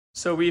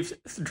So we've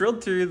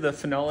drilled through the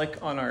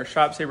phenolic on our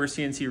ShopSaver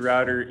CNC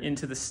router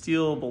into the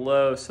steel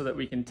below so that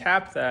we can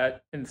tap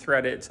that and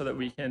thread it so that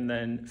we can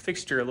then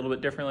fixture a little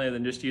bit differently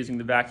than just using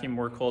the vacuum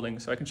work holding.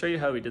 So I can show you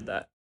how we did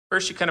that.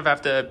 First, you kind of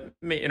have to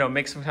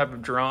make some type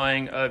of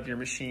drawing of your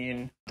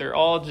machine. They're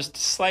all just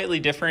slightly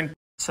different.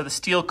 So the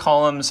steel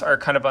columns are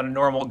kind of on a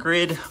normal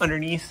grid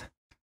underneath,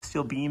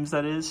 steel beams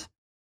that is.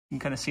 You can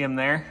kind of see them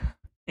there.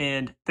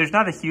 And there's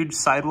not a huge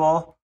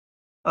sidewall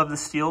of the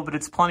steel, but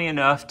it's plenty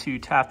enough to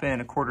tap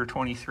in a 1/4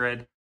 20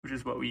 thread, which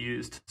is what we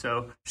used.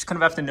 So just kind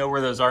of have to know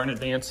where those are in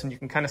advance, and you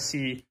can kind of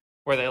see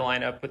where they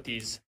line up with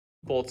these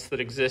bolts that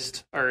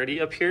exist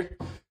already up here.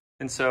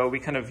 And so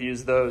we kind of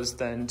use those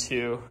then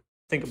to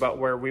think about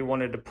where we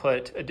wanted to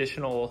put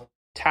additional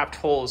tapped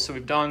holes. So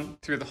we've done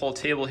through the whole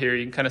table here.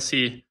 You can kind of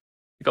see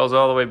it goes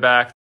all the way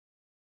back.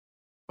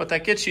 What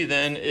that gets you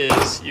then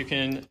is you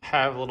can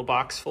have a little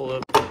box full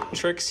of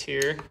tricks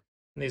here.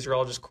 And these are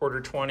all just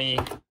 1/4 20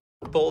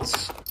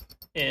 bolts,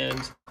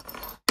 and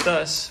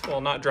thus,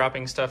 while not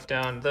dropping stuff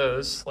down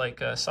those like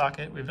a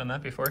socket, we've done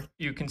that before.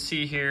 You can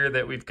see here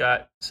that we've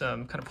got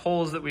some kind of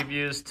holes that we've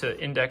used to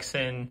index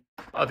in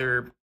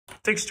other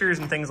fixtures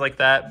and things like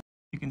that.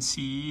 You can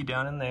see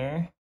down in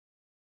there,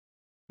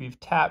 we've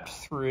tapped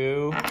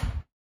through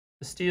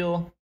the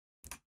steel,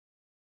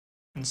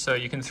 and so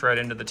you can thread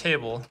into the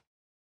table.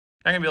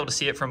 Not gonna be able to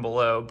see it from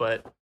below,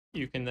 but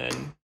you can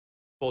then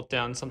bolt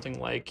down something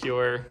like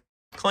your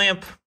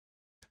clamp.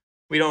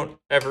 We don't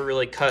ever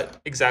really cut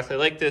exactly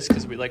like this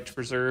because we like to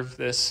preserve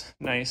this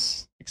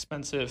nice,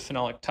 expensive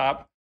phenolic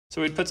top.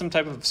 So we'd put some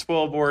type of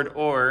spoil board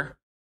or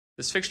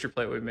this fixture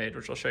plate we made,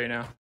 which I'll show you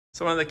now.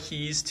 So one of the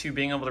keys to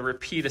being able to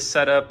repeat a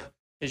setup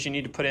is you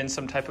need to put in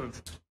some type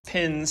of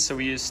pins. So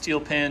we use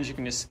steel pins. You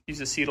can just use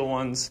acetal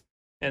ones.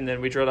 And then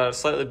we drilled out a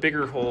slightly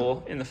bigger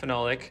hole in the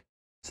phenolic.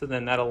 So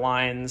then that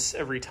aligns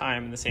every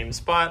time in the same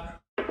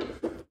spot.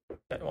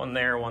 Got one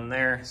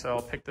there, so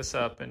I'll pick this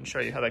up and show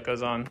you how that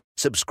goes on.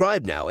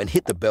 Subscribe now and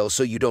hit the bell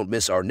so you don't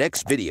miss our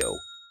next video.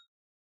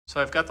 So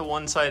I've got the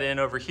one side in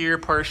over here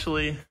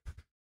partially,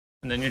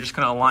 and then you're just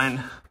gonna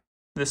align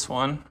this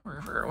one,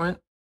 wherever it went,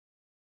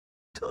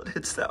 until it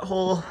hits that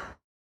hole.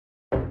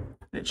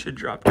 It should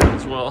drop down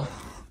as well.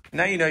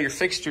 Now you know your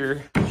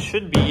fixture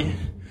should be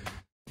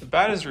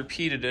about as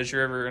repeated as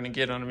you're ever gonna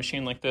get on a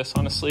machine like this,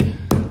 honestly.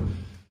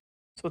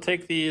 So we'll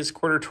take these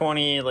 1/4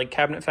 20 like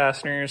cabinet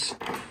fasteners,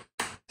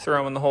 throw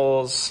them in the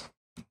holes,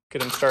 get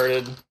them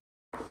started.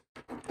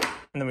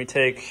 And then we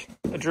take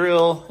a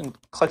drill and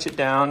clutch it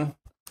down,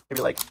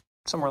 maybe like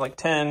somewhere like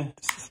 10.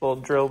 It's this little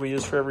drill we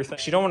use for everything.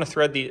 So you don't want to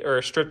thread these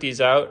or strip these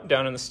out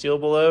down in the steel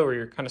below, or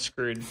you're kind of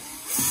screwed.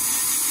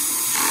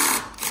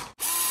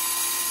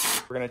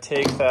 We're going to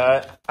take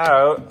that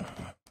out,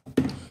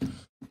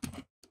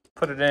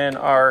 put it in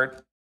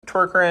our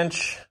torque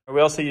wrench. We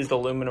also used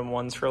aluminum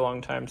ones for a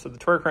long time, so the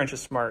torque wrench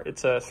is smart.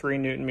 It's a 3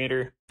 Newton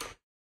meter.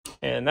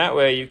 And that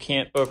way you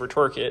can't over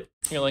torque it.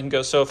 You only can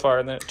go so far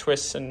and then it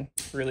twists and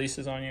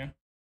releases on you.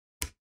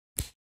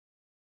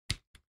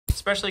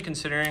 Especially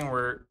considering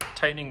we're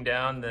tightening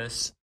down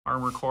this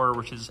armor core,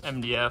 which is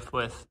MDF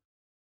with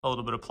a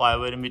little bit of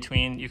plywood in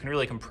between. You can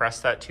really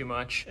compress that too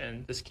much,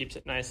 and this keeps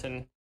it nice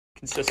and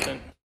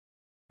consistent.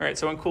 All right,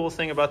 so one cool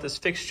thing about this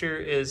fixture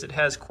is it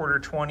has 1/4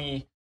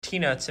 20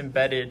 T-nuts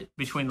embedded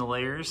between the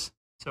layers.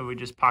 So we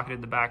just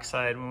pocketed the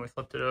backside when we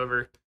flipped it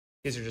over.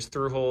 These are just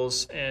through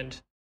holes, and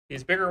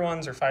these bigger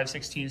ones are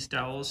 5/16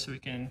 dowels, so we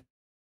can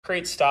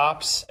create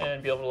stops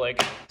and be able to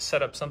like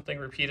set up something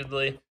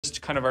repeatedly.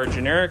 Just kind of our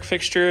generic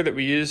fixture that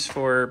we use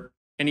for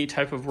any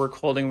type of work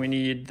holding we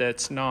need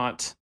that's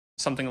not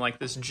something like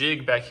this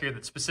jig back here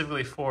that's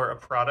specifically for a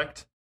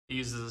product. It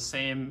uses the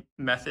same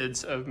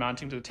methods of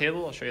mounting to the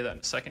table. I'll show you that in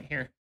a second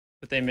here.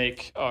 But they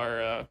make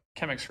our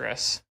Chemex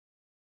rests.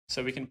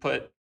 So we can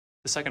put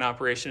the second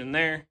operation in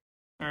there.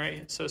 All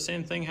right, so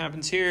same thing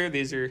happens here.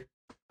 These are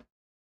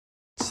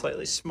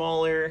slightly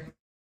smaller.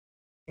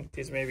 I think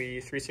these may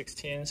be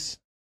 3/16.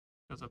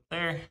 Goes up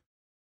there.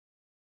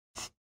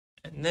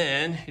 And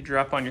then you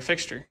drop on your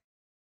fixture.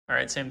 All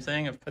right, same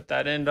thing. I've put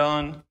that end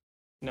on.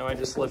 Now I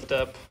just lift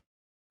up,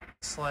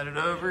 slide it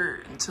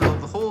over until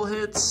the hole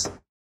hits.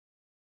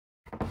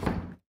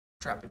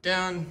 Drop it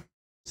down.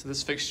 So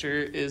this fixture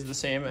is the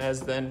same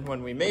as then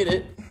when we made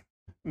it.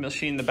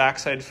 Machine the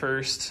backside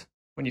first.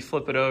 When you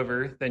flip it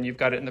over, then you've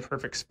got it in the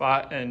perfect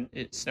spot, and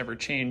it's never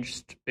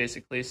changed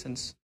basically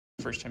since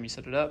the first time you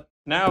set it up.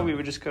 Now we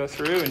would just go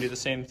through and do the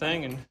same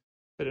thing and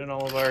put in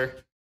all of our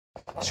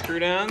screw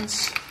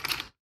downs.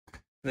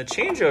 And the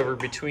changeover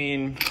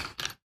between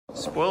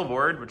spoil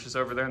board, which is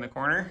over there in the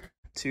corner,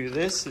 to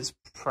this is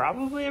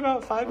probably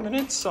about 5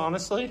 minutes,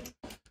 honestly.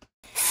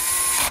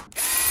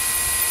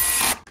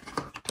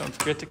 Don't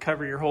forget to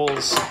cover your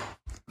holes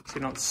so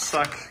you don't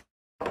suck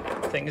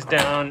things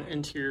down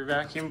into your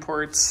vacuum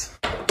ports.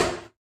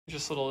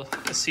 Just little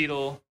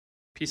acetal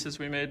pieces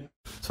we made.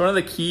 So one of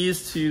the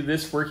keys to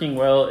this working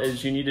well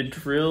is you need to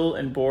drill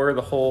and bore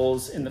the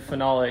holes in the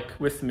phenolic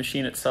with the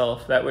machine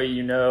itself. That way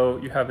you know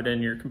you have it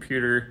in your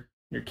computer,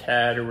 your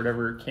CAD or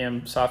whatever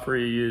CAM software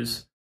you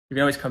use. You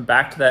can always come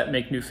back to that and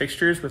make new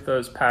fixtures with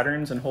those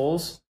patterns and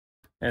holes.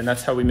 And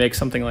that's how we make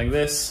something like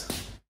this,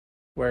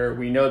 where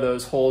we know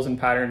those holes and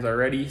patterns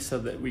already so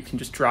that we can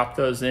just drop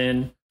those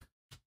in,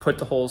 put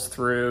the holes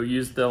through,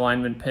 use the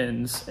alignment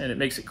pins, and it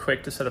makes it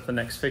quick to set up the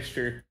next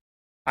fixture.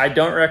 I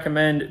don't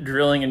recommend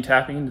drilling and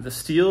tapping into the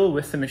steel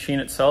with the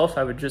machine itself.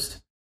 I would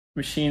just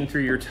machine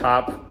through your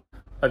top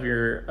of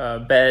your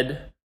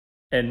bed,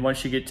 and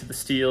once you get to the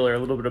steel or a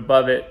little bit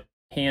above it,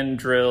 hand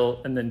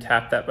drill and then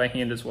tap that by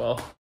hand as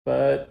well.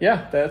 But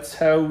yeah, that's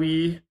how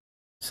we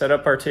set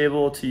up our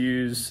table to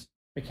use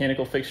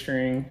mechanical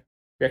fixturing.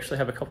 We actually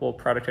have a couple of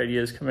product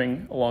ideas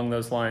coming along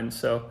those lines,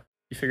 so if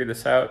you figure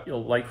this out,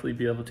 you'll likely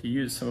be able to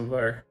use some of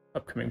our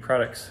upcoming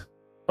products.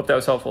 Hope that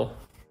was helpful.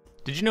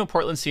 Did you know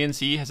Portland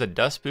CNC has a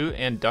dust boot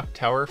and duct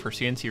tower for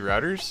CNC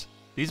routers?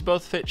 These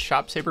both fit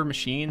ShopSaver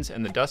machines,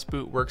 and the dust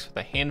boot works with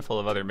a handful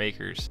of other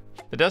makers.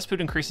 The dust boot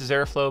increases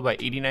airflow by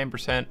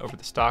 89% over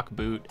the stock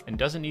boot and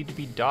doesn't need to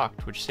be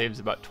docked, which saves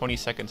about 20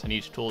 seconds on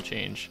each tool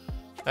change.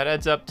 That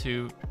adds up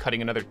to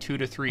cutting another 2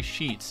 to 3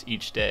 sheets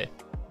each day.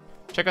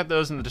 Check out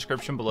those in the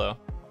description below.